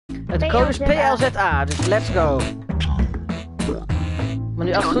Het code is PLZA, dus let's go. Maar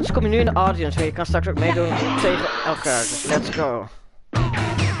nu als het goed is kom je nu in de audience, maar je kan straks ook meedoen tegen elkaar, dus let's go.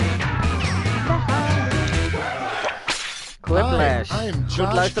 Quiplash.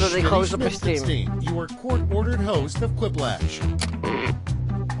 Goed luisteren dat ik host op mijn stream. Your court-ordered host of Quiplash.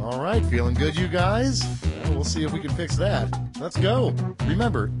 Alright, feeling good you guys? Well, we'll see if we can fix that. Let's go.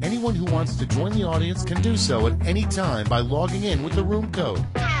 Remember, anyone who wants to join the audience can do so at any time by logging in with the room code.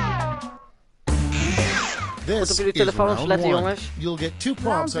 Goed op jullie telefoons letten, jongens. Die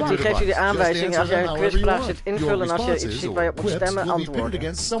geeft je de aanwijzing als jij een quizvraag zit invullen en als je iets ziet waar je op moet stemmen,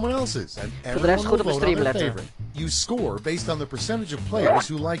 antwoorden. Voor de rest goed op de stream letten. You score based on the percentage of players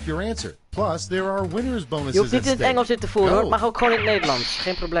who like your answer. Plus, there are winners bonuses. Je hoeft niet in het Engels in te voeren hoor, het mag ook gewoon in het Nederlands.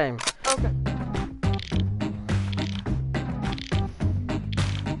 Geen probleem. Oké.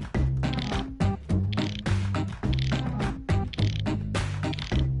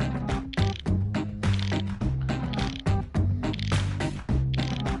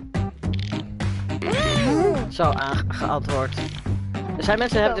 Zo aangeantwoord. Er zijn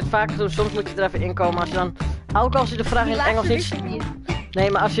mensen die hebben dit vaker gedaan, soms moet je er even inkomen als je dan... Ook als je de vraag in het Engels niet...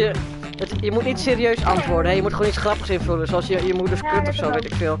 Nee, maar als je... Je moet niet serieus antwoorden, hè? Je moet gewoon iets grappigs invullen, zoals je moeders kut of zo, weet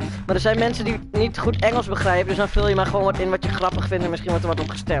ik veel. Maar er zijn mensen die niet goed Engels begrijpen, dus dan vul je maar gewoon wat in wat je grappig vindt en misschien wordt er wat op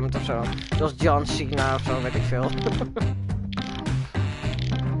gestemd of zo. Zoals John Cena of zo, weet ik veel.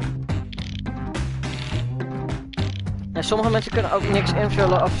 En sommige mensen kunnen ook niks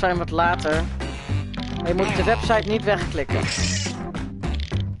invullen of zijn wat later. Maar je moet de website niet wegklikken.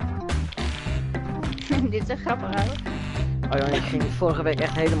 Dit is een grappig hoor. Oh jongen, ik ging vorige week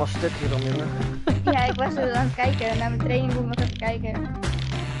echt helemaal stuk hierom, jongen. Ja, ik was er aan het kijken. Naar mijn training moet ik nog even kijken.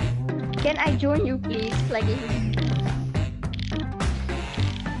 Can I join you please? Like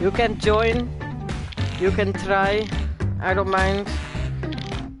You can join. You can try. I don't mind.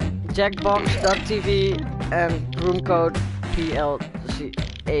 Jackbox.tv en roomcode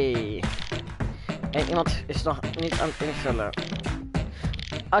PLZE. En iemand is nog niet aan het invullen.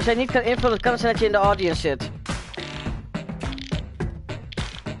 Als jij niet kan invullen, kan het zijn dat je in de audience zit.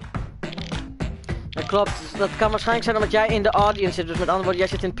 Dat klopt, dat kan waarschijnlijk zijn omdat jij in de audience zit, dus met andere woorden, jij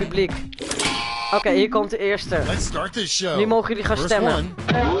zit in het publiek. Oké, hier komt de eerste. Let's start this show. Nu mogen jullie gaan stemmen.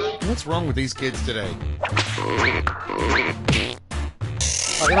 What's wrong with these kids today?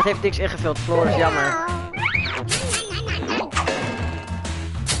 Oh, iemand heeft niks ingevuld, Floor, is jammer.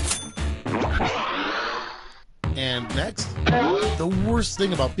 And next, the worst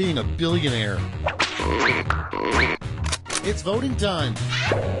thing about being a billionaire. It's voting time.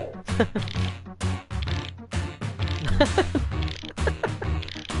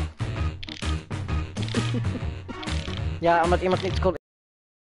 Ja, omdat iemand niet kon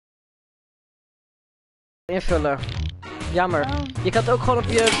invullen. Jammer. Je kan het ook gewoon op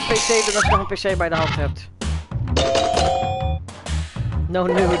je PC doen als je nog een PC bij de hand hebt. No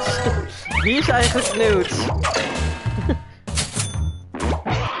nudes. Wie is eigenlijk nudes?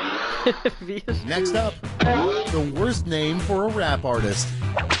 Wie is Next up, the worst name for a rap artist.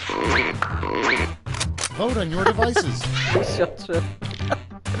 Vote on your devices. Shut up.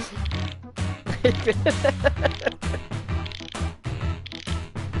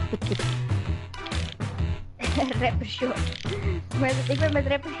 Rapper short. Ik ben met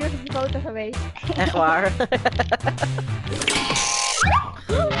rapper short op de foto geweest. Echt waar?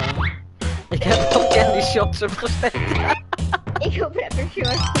 Ik heb ook candy shots opgezet. Ik op rapper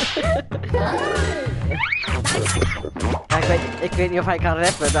short. Ja, ik weet niet of hij kan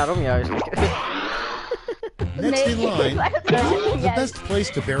rappen, daarom juist. Next in line, the best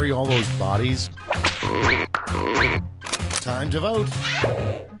place to bury all those bodies. Time to vote.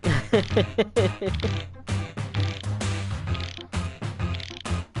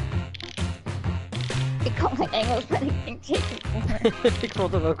 Ik kan geen Engels, maar ik denk zeker. Ik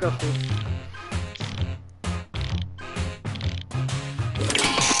vond hem ook wel goed.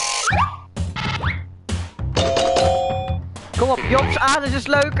 Kom op, Jobs adem is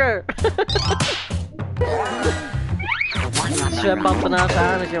leuker! Zwembad banaans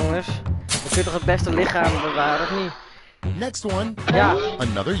anus, jongens. Dan kun je toch het beste lichaam bewaren, of niet? Next one. Ja.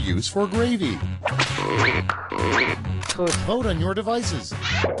 Another use for gravy. Goed. Vote on your devices.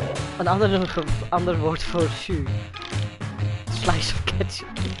 Een ander woord voor jus. Slice of ketchup.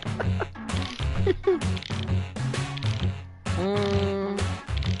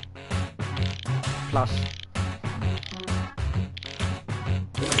 Plas.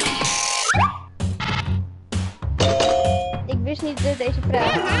 Ik wist niet deze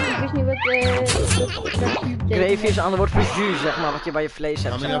vraag. Ik wist niet wat Gravy is een ander woord voor jus, zeg maar, wat je bij je vlees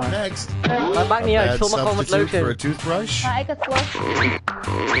hebt. Coming up next. Maar het maakt niet uit, vul maar gewoon wat leuks in. For a toothbrush. Maar ik had vlas.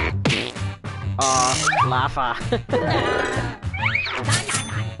 Oh, lava.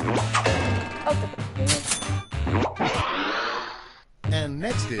 And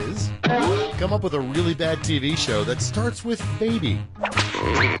next is, come up with a really bad TV show that starts with baby.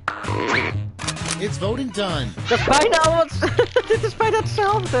 It's voting time. Dat is bijna al wat... Dit is bijna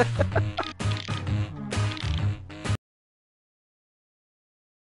hetzelfde.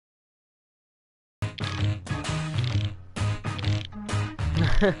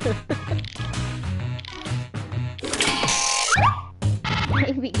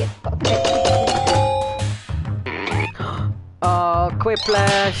 Maybe get fucked. Oh,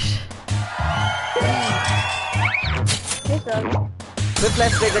 Quiplash. Dit dan.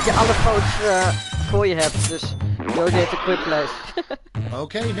 Quiplash betekent dat je alle foto's voor je hebt, dus zo heet de Quiplash.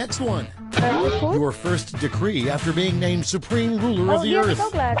 Okay, next one. Goed? Your first decree after being named supreme ruler of Oh, the die heb ik earth.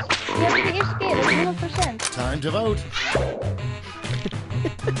 ook laatst. Die heb ik de eerste keer, dat is 100%. Time to vote.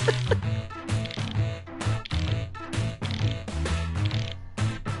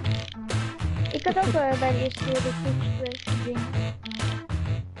 Ik had ook bij de eerste keer de toetspreek ding.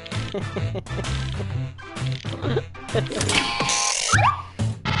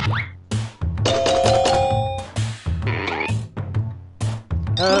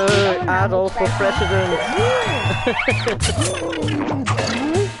 Adolf for president.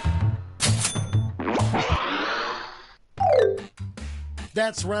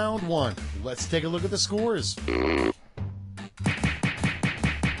 That's round one. Let's take a look at the scores.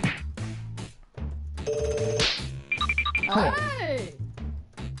 Hey!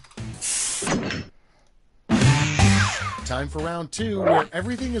 Time for round two, where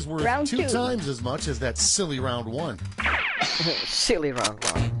everything is worth Round two two. times as much as that silly round one. Silly round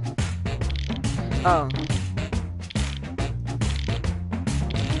one. Oh.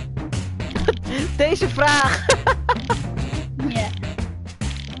 Deze vraag. Ja.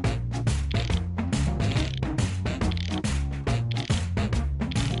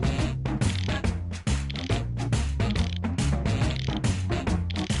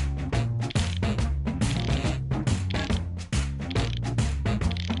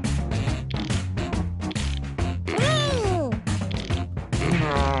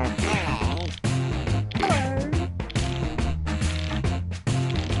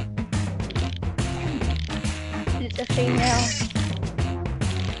 Dit is echt geniaal.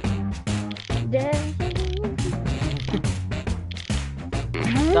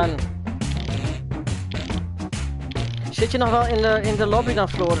 Dan. Zit je nog wel in de lobby dan,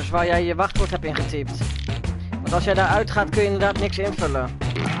 Floris, waar jij je wachtwoord hebt ingetypt? Want als jij daaruit gaat kun je inderdaad niks invullen.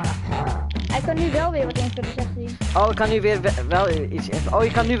 Hij kan nu wel weer wat invullen, zegt hij. Oh, ik kan nu weer wel iets invullen. Oh,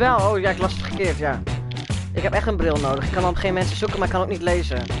 je kan nu wel. Oh ja, ik las het verkeerd, ja. Ik heb echt een bril nodig. Ik kan dan geen mensen zoeken, maar ik kan ook niet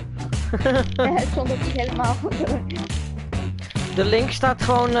lezen. Het stond ook niet helemaal goed. De link staat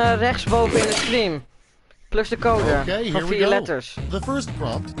gewoon rechtsboven in de stream. Plus de code Okay, van here we 4 go. letters. The first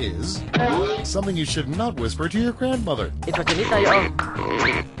prompt is something you should not whisper to your grandmother. Iets wat je niet naar je oom...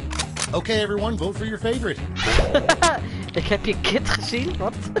 Okay, everyone, vote for your favorite. Ik heb je kid gezien?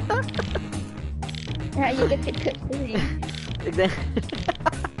 Wat? Ja, je hebt dit kut gezien. Ik denk...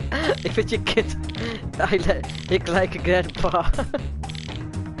 Ik vind je kid... Ik lijk een grandpa.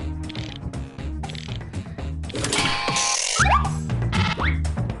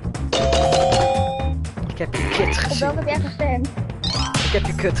 Ik heb je kid Op gezien. welke heb jij gestemd? Ik heb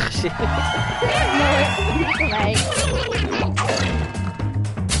je kut gezien. Nee, niet voor mij.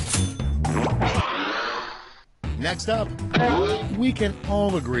 Next up, we can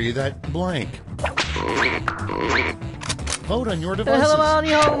all agree that blank. Vote on your devices. Helemaal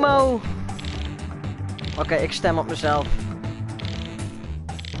niet homo. Oké, ik stem op mezelf.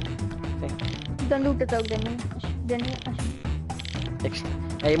 Dan doe ik dat ook, Danny.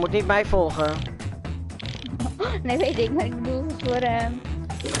 Hey, je moet niet mij volgen. Nee, weet ik, maar ik bedoel voor... ik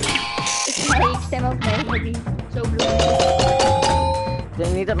stem ook mee, maar die zo bedoel ik. Ik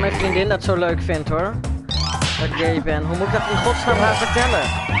denk niet dat mijn vriendin dat zo leuk vindt, hoor. Dat ik gay ben. Hoe moet ik dat in godsnaam haar vertellen?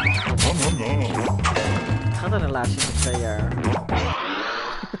 Gaat een relatie voor 2 jaar?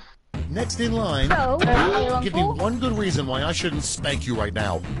 Next in line, Zo, give me one good reason why I shouldn't spank you right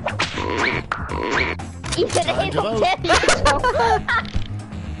now. iedereen Hallo. op Danny.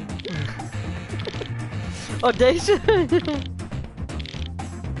 Oh, deze?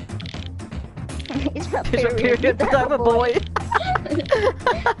 Is mijn Is een period without my boy.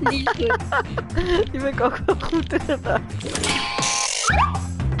 Die is goed. Die vind ik ook wel goed, inderdaad.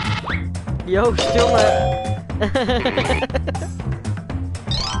 Joost, jongen.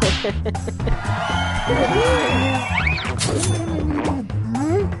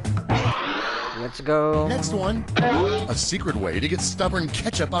 Let's go. Next one, a secret way to get stubborn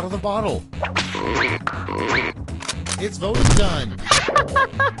ketchup out of the bottle. It's voting done.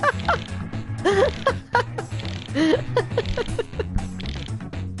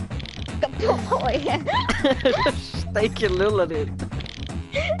 Kapot gooien. Steek je lul erin.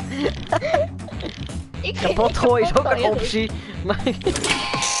 Ik Kapot gooien is ook een gooien. optie. Maar...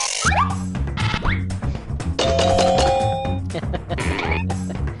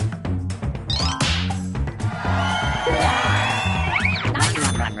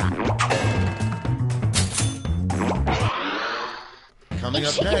 Coming up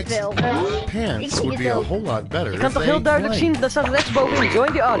Ik zie het next, wel. pants zie would het be a wel. whole lot better Je kan if toch they heel duidelijk blank. zien, dat staat rechtsbovenin.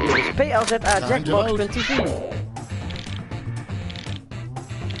 Join the audience. PLZA Jackbox.tv.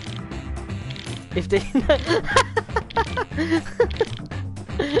 If they...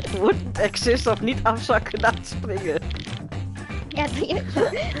 Wouldn't exist of niet afzakken na het springen. Ja, doe je het zo.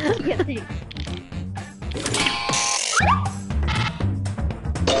 Doe je het niet.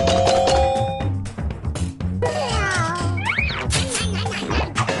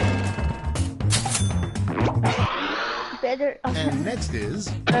 Better als And next is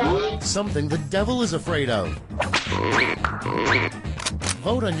something the devil is afraid of.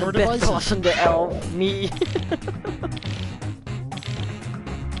 Vote on your devices. Bedplassende elf. Me.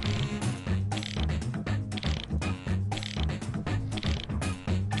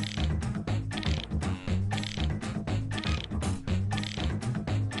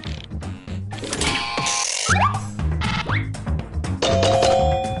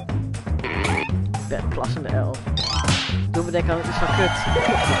 Bedplassende elf. Doe me denken aan iets van kut.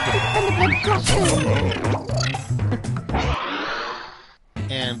 en de bedplassen.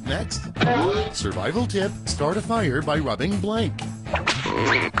 And next, survival tip, start a fire by rubbing blank.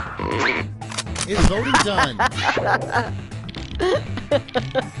 Is voting done?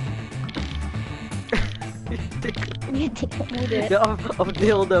 Je dikke moeder. Ja, of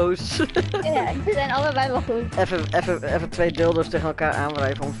dildo's. Ja, ze zijn allebei wel goed. Even twee dildo's tegen elkaar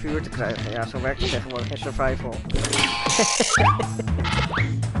aanwrijven om vuur te krijgen. Ja, zo werkt het tegenwoordig in survival.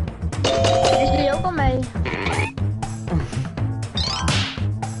 Dus doe je ook al mee.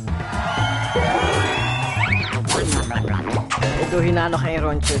 Ik doe hierna nog één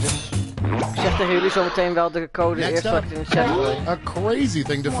rondje, dus ik zeg tegen jullie zometeen wel de code Next eerst up. wat ik in de chat gooi. A crazy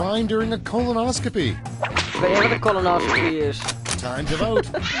thing to find during a colonoscopy. Ik weet niet wat een colonoscopie is. Time to vote.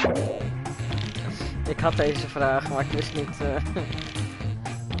 Ik had deze vraag, maar ik wist niet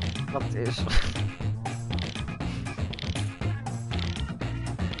wat het is.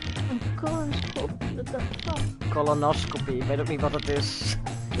 Een kolonoscoop, dat dacht ik van. Colonoscopie, ik weet ook niet wat het is.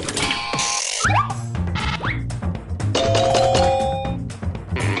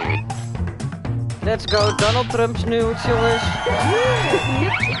 Let's go, Donald Trump's nieuws, jongens.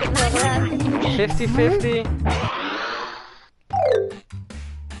 Ik heb nog gedaan. 50-50.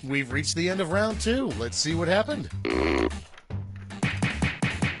 We've reached the end of round 2. Let's see what happened.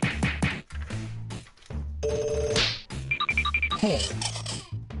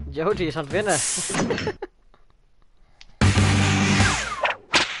 Jody is aan het winnen.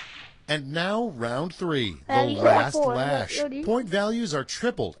 And now round 3, the die is last voor, lash. Jody. Point values are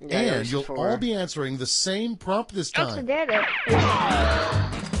tripled, Ja, Jody and is you'll voor. all be answering the same prompt this Dat is de time. derde.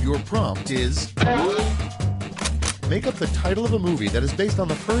 Your prompt is... Make up the title of a movie that is based on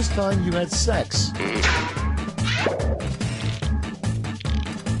the first time you had sex.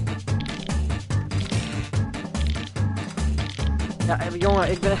 Ja,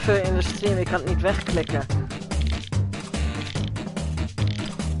 jongen, ik ben even in de stream, ik kan het niet wegklikken.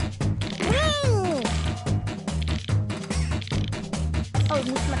 Oh, ik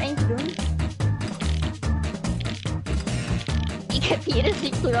moest maar eentje doen. Ik heb hier een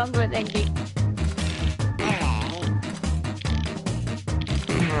ziek goed antwoord, denk ik.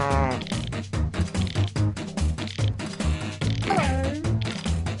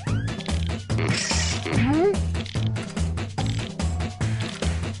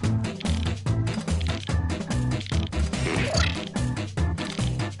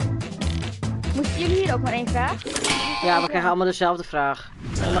 Moesten jullie hier ook maar één vraag? Ja, we krijgen allemaal dezelfde vraag.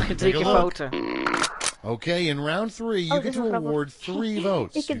 Dan mag je 3 keer Take a look. voten. Okay, in round 3, you Oh, get this to is grappig. award 3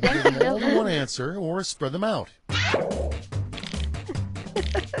 votes. Ik You denk can give them wel. all to one answer, or spread them out.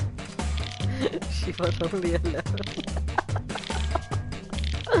 She was only 11.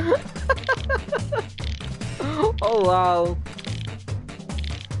 Oh wow.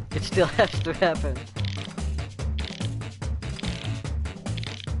 It still has to happen.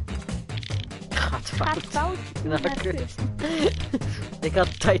 Gaat Gaat fout. fout. Nou, naar kut. kut. Ik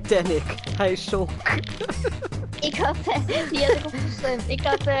had Titanic. Hij zonk. Ik had, die had ik opgestemd. Ik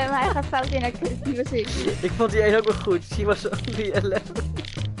had, maar hij gaat fout in haar kut. Die was ik. Ik vond die één ook wel goed. She was only 11.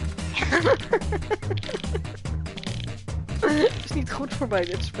 Het is niet goed voor mij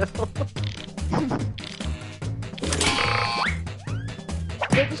dit spel.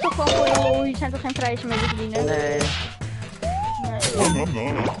 Dit is toch gewoon voor de lol, hier zijn toch geen prijzen mee te verdienen? Nee.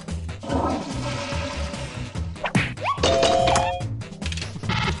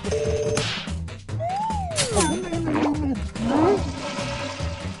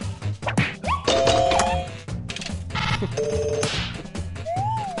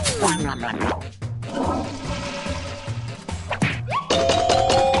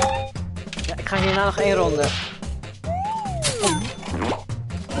 Ja, ik ga hierna nog 1 ronde.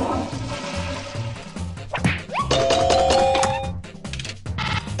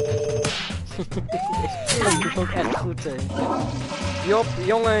 Dat is ook echt goed, hè. Jop,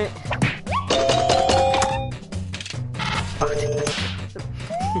 jongen. Wacht.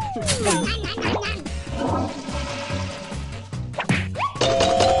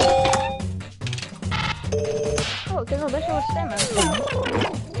 Oh, ik heb nog best wel wat stemmen.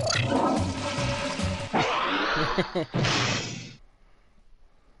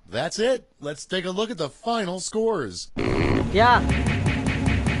 That's it. Let's take a look at the final scores. Ja.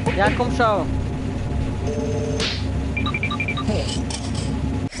 Ja, kom zo.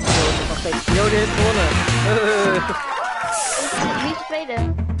 Yo, dit heeft gewonnen. Wie is de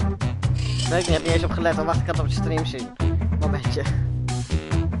tweede? Nee, ik heb niet eens op gelet. Dan wacht, ik had het op de stream zien. Momentje.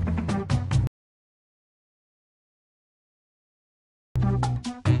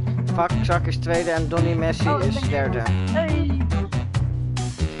 Vakzak is tweede en Donnie Messi is derde. Hey.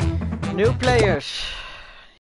 New players.